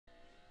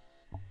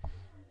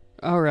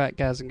Alright,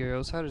 guys and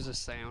girls, how does this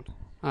sound?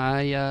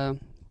 I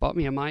bought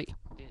me a mic.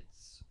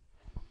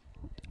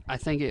 I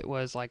think it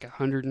was like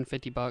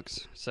 150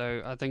 bucks,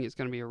 so I think it's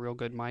going to be a real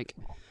good mic.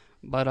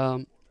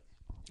 But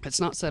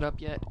it's not set up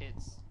yet.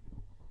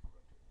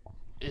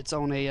 It's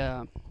on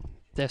a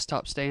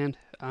desktop stand.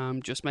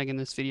 I'm just making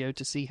this video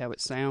to see how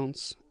it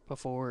sounds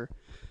before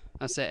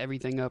I set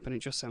everything up, and it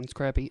just sounds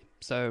crappy.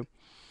 So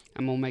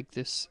I'm gonna make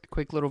this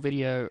quick little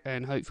video,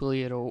 and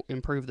hopefully it'll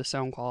improve the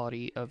sound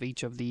quality of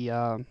each of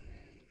the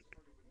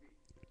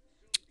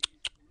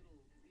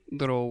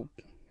little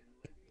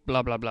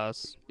blah blah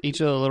blahs. Each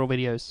of the little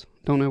videos.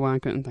 Don't know why I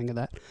couldn't think of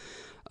that.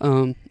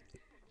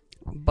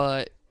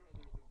 But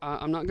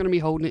I'm not gonna be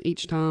holding it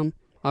each time.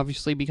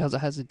 Obviously, because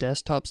it has a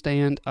desktop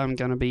stand, I'm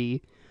gonna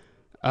be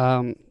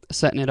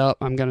setting it up.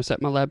 I'm gonna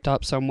set my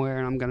laptop somewhere,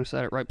 and I'm gonna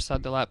set it right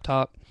beside the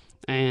laptop,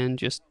 and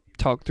just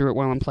talk through it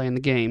while I'm playing the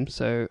game.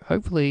 So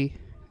hopefully,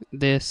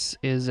 this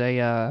is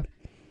a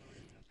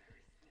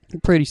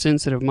pretty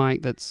sensitive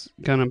mic that's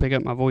gonna pick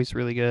up my voice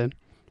really good.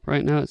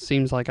 Right now it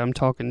seems like I'm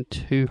talking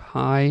too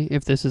high.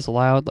 If this is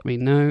loud, let me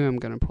know. I'm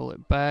going to pull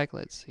it back.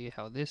 Let's see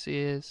how this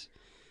is.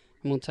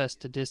 I'm going to test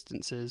the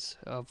distances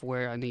of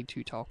where I need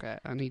to talk at.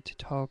 I need to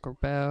talk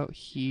about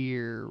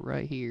here,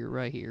 right here,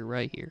 right here,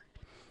 right here,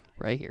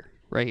 right here,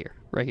 right here,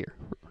 right here.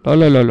 La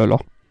la la la la.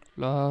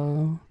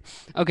 La.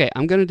 Okay,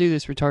 I'm going to do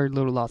this retarded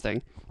little la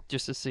thing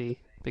just to see,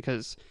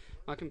 because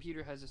my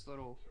computer has this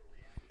little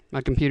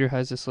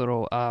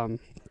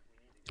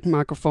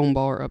microphone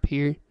bar up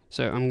here.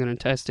 So I'm going to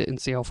test it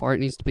and see how far it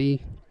needs to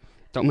be.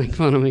 Don't make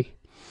fun of me.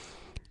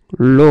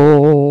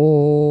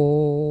 Low.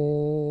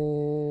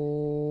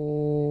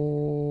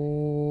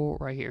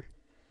 Right here.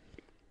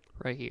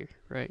 Right here.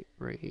 Right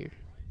here.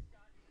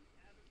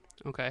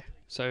 Okay.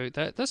 So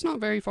that's not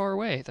very far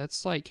away.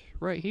 That's like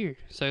right here.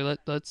 So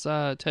let's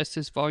test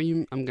this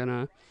volume. I'm going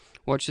to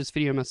watch this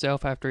video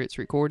myself after it's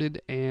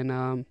recorded,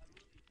 and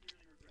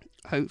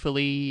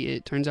hopefully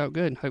it turns out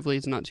good. Hopefully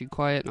it's not too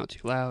quiet, not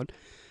too loud.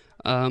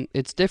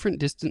 It's different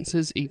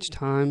distances each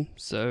time,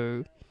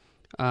 so,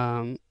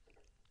 or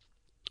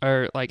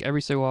like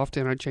every so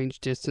often I change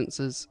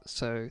distances,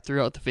 so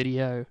throughout the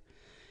video,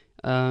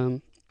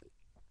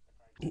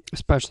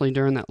 especially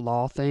during that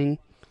law thing,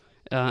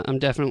 I'm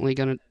definitely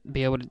going to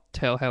be able to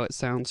tell how it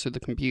sounds through the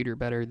computer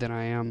better than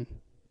I am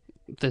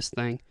this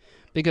thing,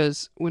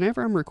 because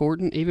whenever I'm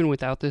recording, even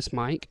without this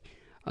mic,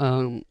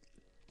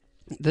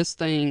 this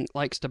thing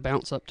likes to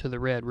bounce up to the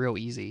red real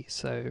easy,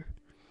 so...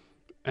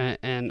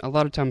 And a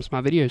lot of times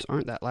my videos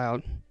aren't that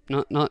loud,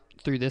 not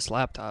through this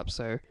laptop.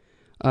 So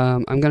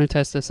I'm going to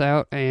test this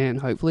out,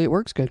 and hopefully it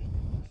works good.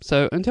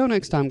 So until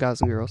next time, guys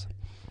and girls,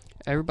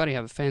 everybody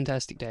have a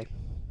fantastic day.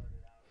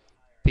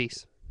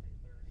 Peace.